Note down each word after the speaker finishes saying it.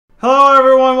Hello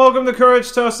everyone, welcome to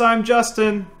Courage Toast. I'm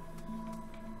Justin.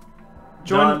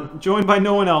 Joined by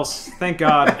no one else, thank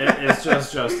God. It's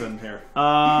just Justin here.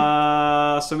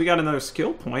 So we got another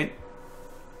skill point.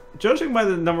 Judging by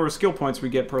the number of skill points we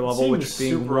get per level, which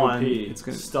being super 1, OP. it's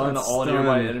gonna stun all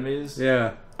nearby enemies.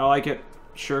 Yeah. I like it.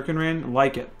 Shuriken Rain,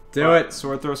 like it. Do it.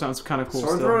 Sword throw sounds kind of cool.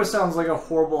 Sword throw sounds like a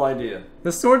horrible idea.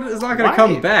 The sword is not going to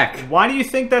come back. Why do you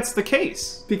think that's the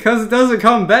case? Because it doesn't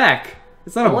come back.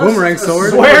 It's not Unless a boomerang it's a sword.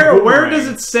 sword. Where does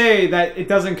it say that it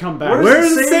doesn't come back? Where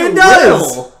does it say it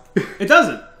does? It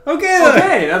doesn't.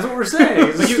 Okay. That's what we're saying.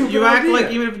 It's a You act stupid like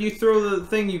idea. even if you throw the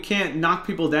thing, you can't knock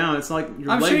people down. It's like your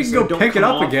I'm sure you legs can go don't pick it come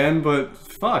up off. again, but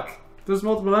fuck. If there's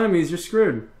multiple enemies, you're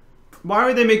screwed. Why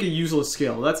would they make a useless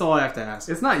skill? That's all I have to ask.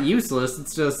 It's not useless.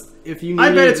 It's just if you need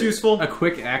I bet it's useful. a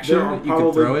quick action, There are you can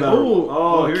probably throw it. better-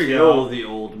 Oh, here we kill go. the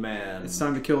old man. It's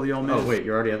time to kill the old man. Oh wait,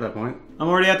 you're already at that point. I'm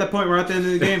already at that point. We're at the end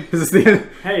of the game. Is this the end?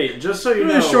 Hey, just so you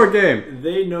It's know, a short game.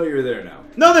 they know you're there now.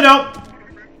 No, they don't.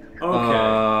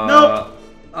 Okay. Nope.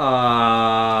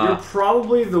 You're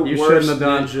probably the you worst shouldn't have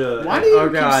done- ninja Why do you Oh,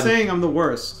 keep God. saying I'm the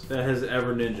worst? that has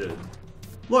ever ninja'd.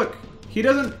 Look, he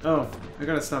doesn't. Oh, I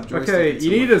gotta stop joysticking. Okay,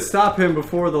 you need to stop him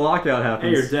before the lockout Hey,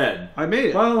 happens. you're dead. I made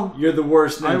it. Well, You're the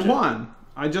worst I ninja. won.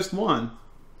 I just won.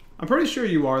 I'm pretty sure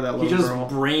you are that He little just girl.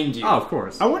 brained you. oh, of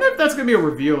course. I wonder if that's gonna be a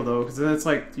reveal though, because then it's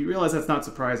like, do you realize that's not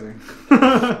surprising?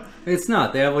 It's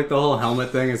not. They have like the whole helmet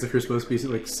thing as if you're supposed to be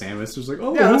like Samus. It's like,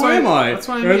 oh, Yeah, that's who what am I? that's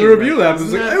what I And mean. the reveal Like, happens.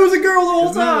 isn't Like, that- it was a girl the whole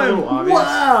isn't that a little time. obvious?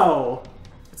 Wow.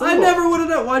 It's a I little- never would have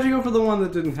done. Why'd you go for the one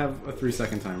that didn't have a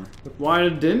 3-second timer? Why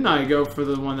didn't I go for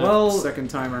the one that Well- second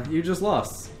timer? You just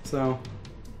lost. So,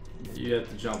 You have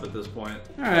to jump at this point.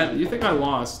 all right. You think I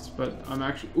lost, but I'm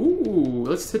actually. Ooh,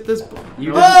 let's hit this.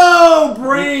 You Oh,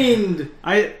 brained!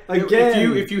 I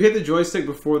Again. If you hit the joystick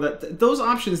before that, those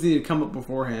options need to come up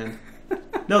beforehand.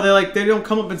 No, they don't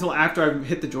come up until after I've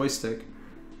hit the joystick.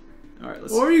 All right,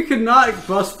 let's. Or you could not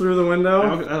bust through the window.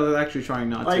 I was actually trying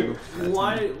not Like, to. that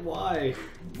time.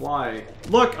 why?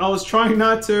 Look, I was trying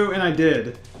not to, and I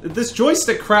did. This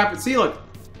joystick crap. See, look,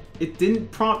 it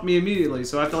didn't prompt me immediately,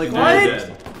 so I have to like. Now you're What?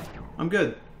 dead. I'm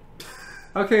good.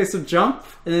 Okay, so jump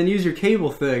and then use your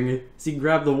cable thing so you can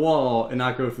grab the wall and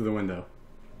not go through the window.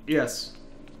 Yes.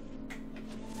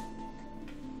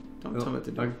 Don't tell me what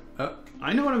to do. Oh,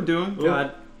 I know what I'm doing.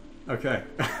 God. Okay.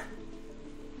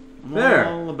 I'm There.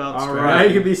 all about All strategy. Now right.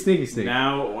 you can be sneaky.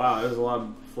 Now, wow, there's a lot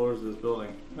of floors of this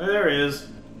building. Oh, there he is.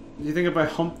 Do you think if I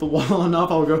hump the wall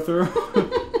enough, I'll go through?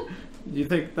 Do you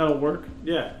think that'll work?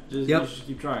 Yeah, just Yep. you should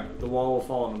keep trying. The wall will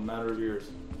fall in a matter of years.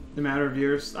 In a matter of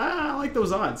years? I like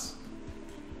those odds.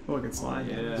 Oh, I can slide.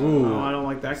 Yeah. Ooh. No, I don't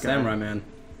like that guy. Samurai man.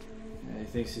 Yeah, he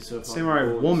thinks he's so fucking Samurai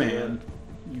cool. woman.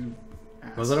 You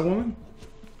ass. Was that a woman?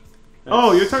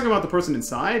 Oh, you're talking about the person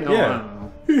inside? Oh, Yeah. I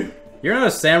don't know. You're not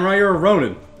a samurai, you're a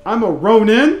Ronin. I'm a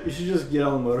Ronin? You should just get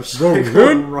on the motorcycle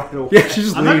Ronin? and ride away. Yeah, she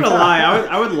just I'm leave. not gonna lie,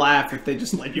 I would laugh if they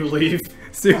just let you leave.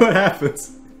 See what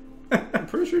happens. I'm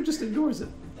pretty sure it just ignores it.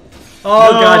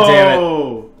 Oh, god damn it.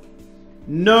 No!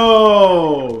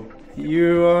 No!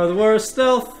 You are the worst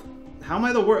stealth. How am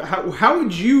I the worst? How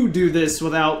would you do this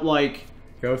without, like...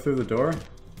 Go through the door.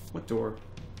 What door?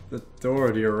 The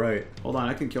door to your right. Hold on,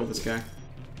 I can kill this guy.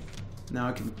 Now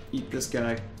I can eat this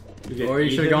guy. get Or you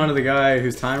should have eaten. gone to the guy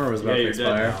whose timer was about Yeah, to you're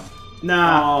dead expire. now.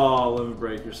 Nah. Oh, limit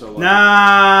break. You're so lucky.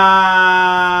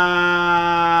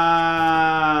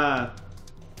 Nah.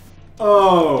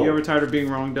 Oh. You ever tired of being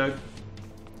wrong, Doug?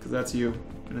 Because that's you,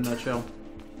 in a nutshell.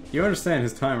 You understand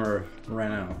his timer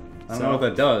ran out. I don't So? know what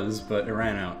that does, but it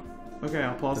ran out. Okay,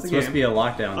 I'll pause It's the supposed to be game. a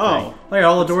lockdown Oh. thing. Like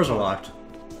all the doors are locked.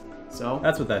 So?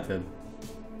 That's what that did.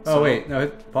 So? Oh wait, no,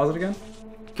 pause it again.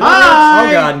 Hi!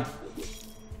 Oh god.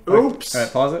 Oops.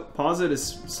 Alright, pause it. Pause it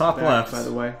is Top back, left. by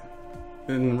the way.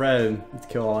 In red, it's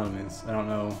kill all enemies. I don't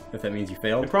know if that means you It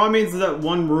failed. probably means that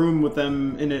one room with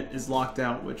them in it is locked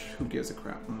out, which who gives a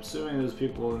crap? I'm assuming those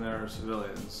people in there are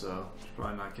civilians, so you should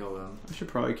probably not kill them. I should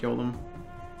probably kill them.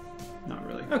 Not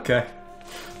really. Okay.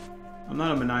 I'm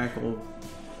not a maniacal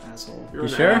asshole. You're You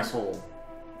an sure? asshole.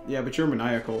 Yeah, but you're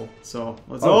maniacal, so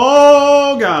let's. Oh.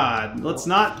 Oh god! Let's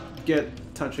not get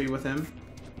touchy with him.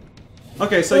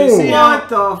 Okay, so you Oh. see how What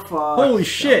the fuck? Holy that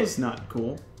shit! was not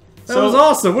cool. That was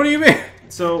awesome. What do you mean?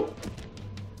 So.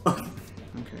 Okay.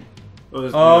 Oh,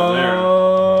 there's people there.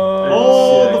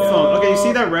 Oh, see the that phone. guy. Okay, you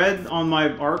see that red on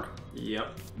my arc? Yep.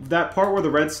 That part where the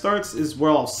red starts is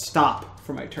where I'll stop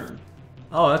for my turn.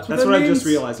 Oh, that's what That's that what I means? just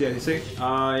realized. Yeah, you see?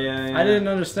 Yeah. I didn't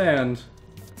understand.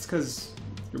 It's because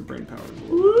your brain power is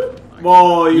a little bit.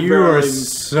 Whoa, you You are barely,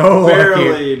 so barely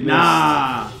lucky. missed.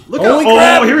 Nah. Look Holy at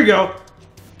crap! Oh, here we go.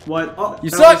 What? Oh, you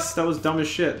that suck! that was dumb as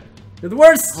shit. You're the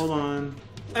worst! Hold on.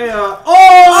 Hey, Oh!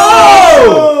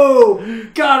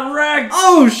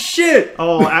 Oh shit!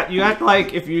 Oh, you act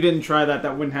like if you didn't try that,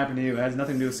 that wouldn't happen to you. It has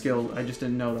nothing to do with skill. I just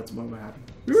didn't know that's what would happen.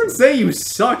 We weren't saying you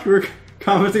sucked. We were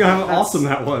commenting on how awesome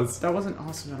that was. That wasn't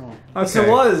awesome at all. Okay. Yes, it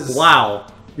was. Wow.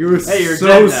 You were Hey, you're so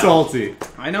dead now. salty.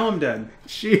 I know I'm dead.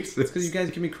 Jesus. Because you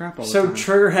guys give me crap all the So time.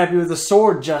 trigger happy with the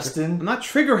sword, Justin. I'm not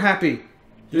trigger happy.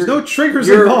 There's You're- no triggers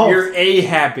You're involved. A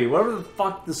happy. Whatever the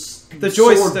fuck the sword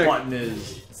joystick. button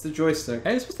is. It's the joystick.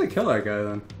 Hey, you're supposed to kill that guy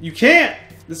then. You can't.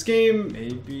 This game.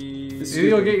 Maybe. Maybe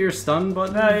you'll get your stun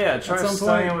button. No, yeah. Try at some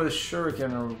stunning point. him with a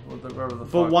shuriken or whatever the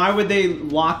fuck. But why would they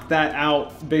lock that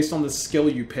out based on the skill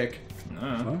you pick?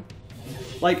 What?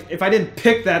 Like, if I didn't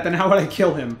pick that, then how would I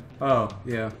kill him? Oh,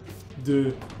 yeah.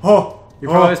 Dude. You're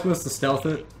probably supposed to stealth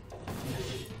it.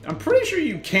 I'm pretty sure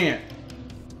you can't.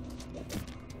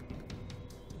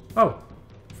 Oh,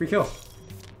 free kill.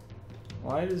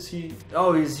 Why does he?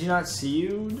 Oh, does he not see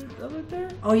you over there?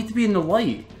 Oh, you have to be in the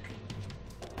light.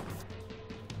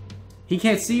 He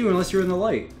can't see you unless you're in the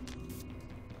light.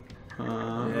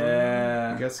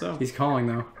 Yeah. I guess so. He's calling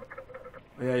though.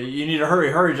 Yeah, you need to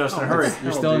hurry. Hurry, Justin. Hurry.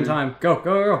 You're still in time. Go,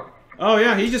 go, go. Oh,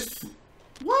 yeah, he just...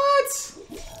 What?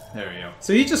 There we go.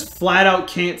 So he just flat out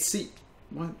can't see...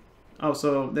 What? Oh,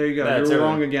 so there you go. That's You're everything.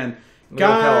 wrong again. Little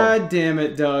God damn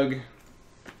it, Doug.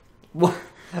 What?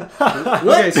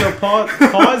 Okay, so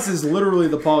pause is literally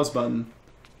the pause button.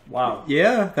 Wow.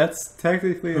 Yeah, that's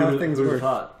technically how things Who'd have work.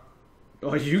 thought?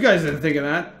 Oh, you guys didn't think of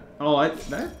that. Oh,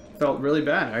 that felt really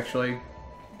bad, actually.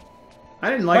 I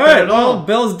didn't like that Alright, at well, all.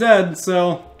 Bill's dead,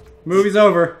 so movie's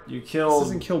over. You This killed.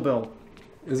 isn't Kill Bill.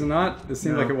 Is it not? It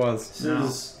seemed No. like it was.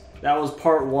 That was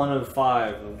part 1 of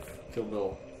 5 of Kill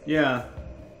Bill. Yeah.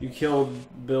 You killed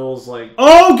Bill's like.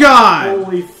 Oh, God!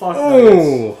 Holy fuck!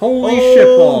 Oh, holy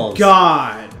Oh, shitballs.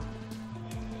 God.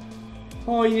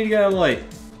 Oh, you need to get a light.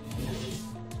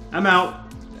 I'm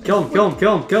out. Kill him, kill him,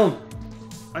 kill him, kill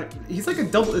him. He's like a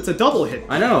double... It's a double hit.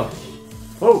 I know.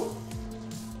 Whoa!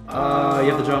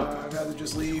 You have to jump. I'd rather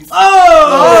just leave.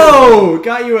 Oh!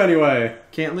 Got you anyway.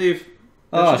 Can't leave.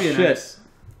 That Oh, should be an shit. X.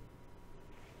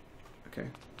 Okay.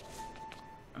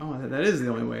 Oh, that is the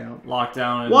only way out.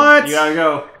 Lockdown. And What? You gotta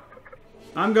go.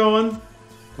 I'm going.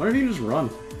 Why don't you just run?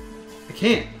 I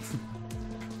can't.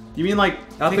 You mean like...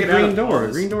 Out take the it green of door.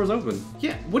 pause? Green door's open.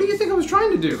 Yeah, what do you think I was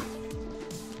trying to do?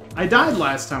 I died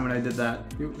last time when I did that.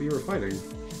 You were fighting.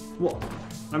 Well,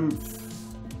 I'm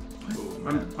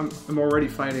already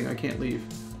fighting. I can't leave.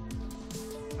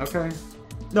 Okay.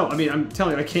 No, I mean, I'm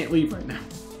telling you, I can't leave right now.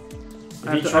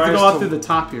 I have to tries go out to- through the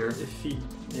top here. If he.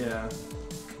 Yeah.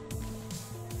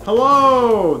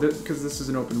 Hello! Because this is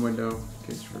an open window, in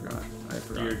case you forgot. I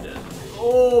forgot. You're dead.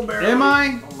 Oh, barely. Am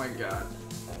I? Oh my god.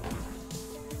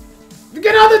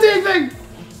 Get out of the dang thing!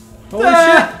 Holy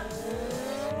Ah!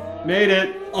 Made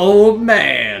it. shit. Oh,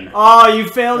 man. Oh, you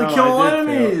failed to No, kill I did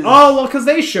enemies. fail. Oh, well, because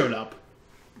they showed up.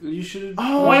 You should.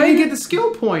 Oh, I didn't get the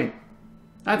skill point.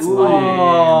 That's Ooh. lame.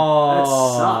 That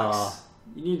Oh. sucks.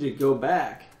 You need to go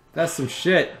back. That's some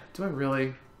shit. Do I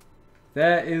really?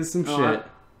 That is some Oh, shit.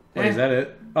 Wait, is that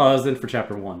it? Oh, that was in for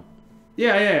chapter 1.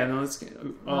 Yeah. No, it's.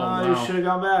 Oh, wow. You should have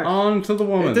gone back. On to the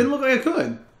woman. It didn't look like I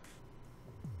could.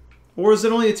 Or is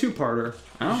it only a two-parter?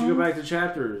 You should go back to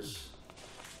chapters.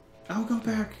 I'll go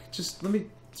back. Just let me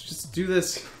just do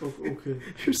this. Okay.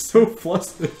 You're so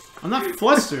flustered. I'm not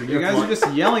flustered. You guys are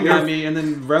just yelling at me and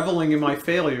then reveling in my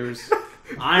failures.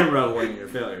 I'm reveling in your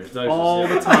failures. Doug's All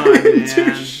the just- time, man.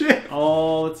 Dude, shit.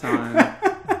 All the time.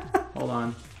 Hold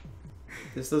on.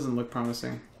 This doesn't look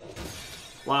promising.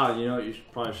 Wow, you know what you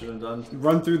probably should have done?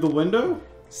 Run through the window?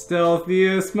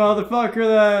 Stealthiest motherfucker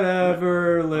that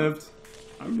ever lived.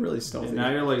 I'm really stealthy. And now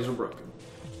your legs are broken.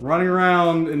 Running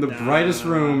around in the brightest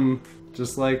room,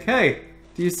 just like, hey,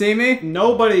 do you see me?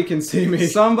 Nobody can see me.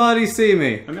 Somebody see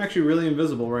me. I'm actually really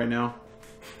invisible right now.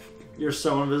 You're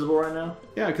so invisible right now.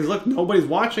 Yeah, because look, nobody's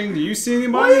watching. Do you see Why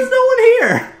anybody? is no one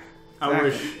here? I Exactly.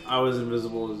 wish I was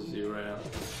invisible as you right now.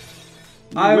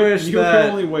 I wish you that...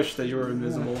 can only wish that you were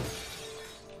invisible.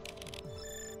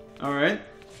 Alright.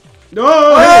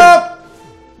 No!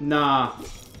 Nah.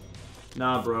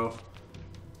 Nah, bro.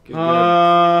 Good,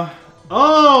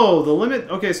 Oh, the limit.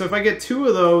 Okay, so if I get 2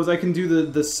 of those, I can do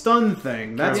the stun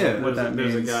thing. That's Yeah, what that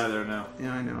There's means. a guy there now.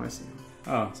 Yeah, I know. I see.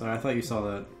 Oh, sorry, I thought you saw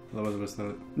that. That wasn't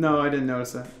supposed to... No, I didn't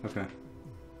notice that. Okay.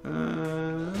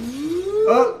 Oh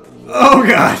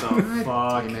God! Oh,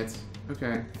 fuck. damn it.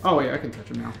 Okay. Oh wait, I can touch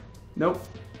him now. Nope.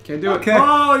 Can't do it. Okay.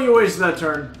 Oh, you wasted that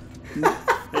turn.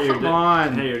 Hey, you're Come dead.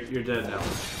 on. Hey, you're dead now.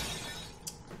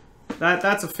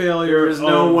 That's a failure. There is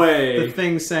no of way. The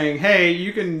thing saying, "Hey,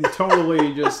 you can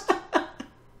totally just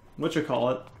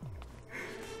whatchamacallit."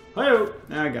 Hey,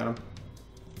 I got him.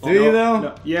 Do you, though?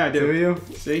 No. Yeah, I do. Do you?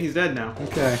 See, he's dead now.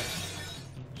 Okay.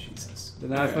 Jesus.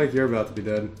 Then I feel like you're about to be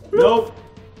dead. Nope.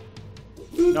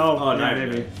 No. Oh, Yeah, no,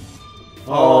 maybe.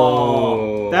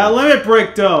 Oh. That limit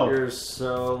break, though. You're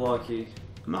so lucky.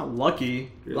 I'm not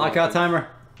lucky. You're Lockout lucky. timer.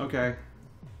 Okay.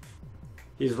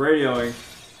 He's radioing.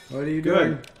 What are you doing?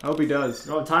 Good. I hope he does.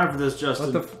 You don't have time for this,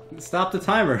 Justin. What the? Stop the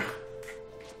timer.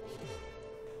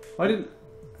 Why didn't?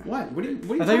 What? What are you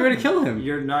I thought you were gonna talking kill him.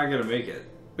 You're not gonna make it.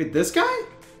 Wait, this guy?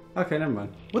 Okay, never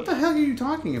mind. What the heck are you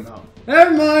talking about?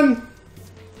 Never mind.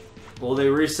 Well, they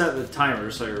reset the timer,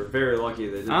 so you're very lucky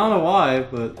they did. I don't know why,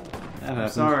 but that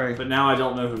happened. Sorry. But now I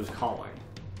don't know who's calling.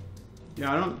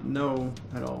 Yeah, I don't know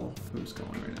at all who's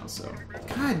going right now, so...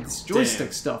 God, this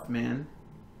joystick stuff, man.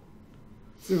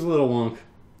 Seems a little wonk.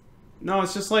 No,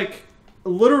 it's just like...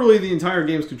 Literally the entire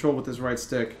game's controlled with this right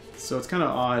stick, so it's kind of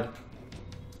odd.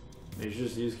 You should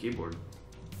just use keyboard.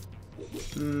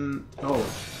 Oh,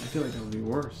 I feel like that would be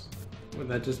worse. Would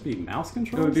that just be mouse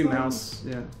control? It would be mouse,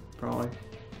 yeah, probably.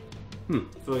 I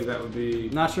feel like that would be...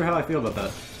 Not sure how I feel about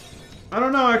that. I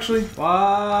don't know, actually.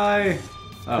 Why?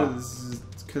 Oh,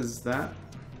 Because that...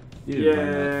 you didn't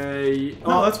plan that. Yay!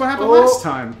 No, that's what happened last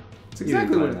time. It's You didn't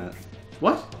exactly what... plan that.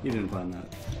 What? You didn't plan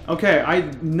that. Okay,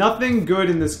 nothing good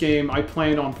in this game I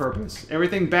planned on purpose.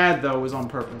 Everything bad, though, was on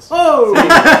purpose. Oh!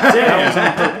 That was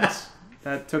on Damn! purpose.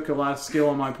 That took a lot of skill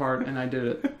on my part, and I did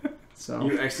it. So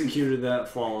You executed that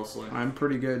flawlessly. I'm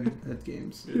pretty good at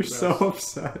games. You're so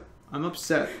upset. I'm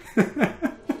upset.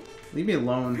 Leave me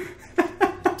alone.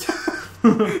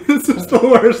 This is the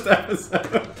worst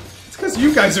episode. It's because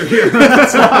you guys are here.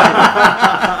 That's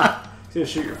why. He's gonna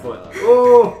shoot your foot.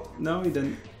 Oh! No, he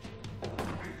didn't.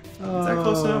 Is that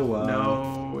close enough? wow.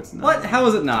 No, it's not. What? How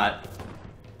is it not?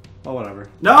 Oh, whatever.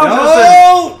 No,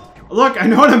 Justin! Look, I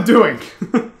know what I'm doing.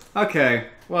 Okay,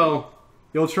 well,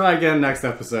 you'll try again next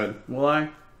episode. Will I?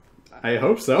 I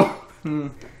hope so.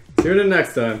 Tune in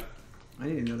next time. I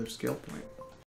need another skill point.